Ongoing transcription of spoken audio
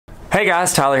Hey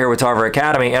guys, Tyler here with Tarver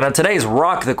Academy, and on today's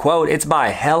Rock the Quote, it's by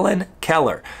Helen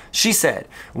Keller. She said,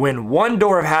 "When one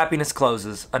door of happiness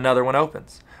closes, another one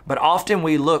opens. But often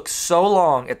we look so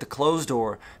long at the closed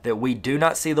door that we do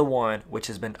not see the one which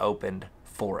has been opened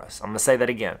for us." I'm going to say that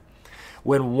again.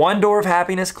 When one door of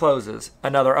happiness closes,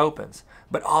 another opens.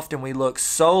 But often we look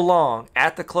so long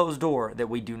at the closed door that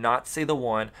we do not see the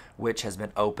one which has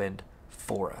been opened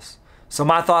for us. So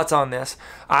my thoughts on this,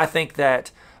 I think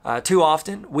that too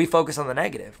often we focus on the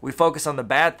negative. We focus on the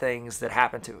bad things that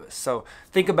happen to us. So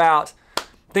think about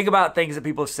things that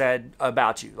people have said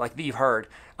about you, like that you've heard.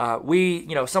 We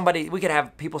could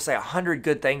have people say 100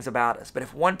 good things about us, but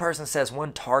if one person says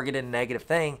one targeted negative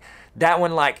thing, that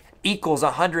one like equals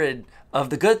 100 of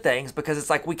the good things, because it's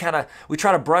like we try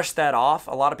to brush that off.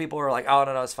 A lot of people are like, "Oh,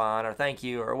 no, it's fine," or "Thank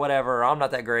you," or whatever, or "I'm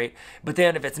not that great." But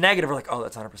then if it's negative, we're like, "Oh,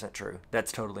 that's 100% true.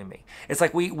 That's totally me." It's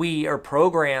like we are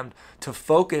programmed to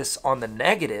focus on the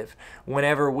negative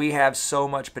whenever we have so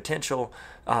much potential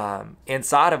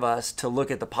inside of us to look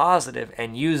at the positive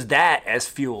and use that as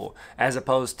fuel, as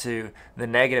opposed to the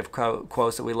negative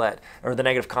quotes that we let, or the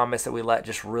negative comments that we let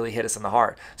just really hit us in the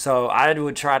heart. So I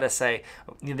would try to say,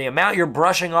 the amount you're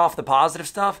brushing off the positive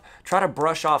stuff, try to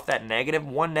brush off that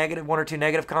one or two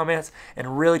negative comments,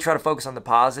 and really try to focus on the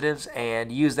positives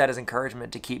and use that as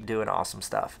encouragement to keep doing awesome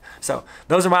stuff. So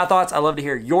those are my thoughts. I love to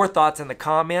hear your thoughts in the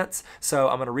comments. So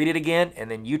I'm going to read it again,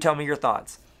 and then you tell me your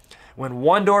thoughts. When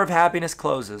one door of happiness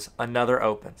closes, another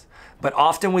opens. But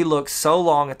often we look so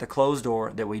long at the closed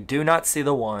door that we do not see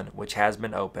the one which has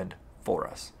been opened for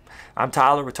us. I'm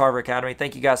Tyler with Tarver Academy.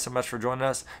 Thank you guys so much for joining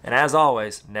us. And as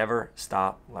always, never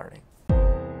stop learning.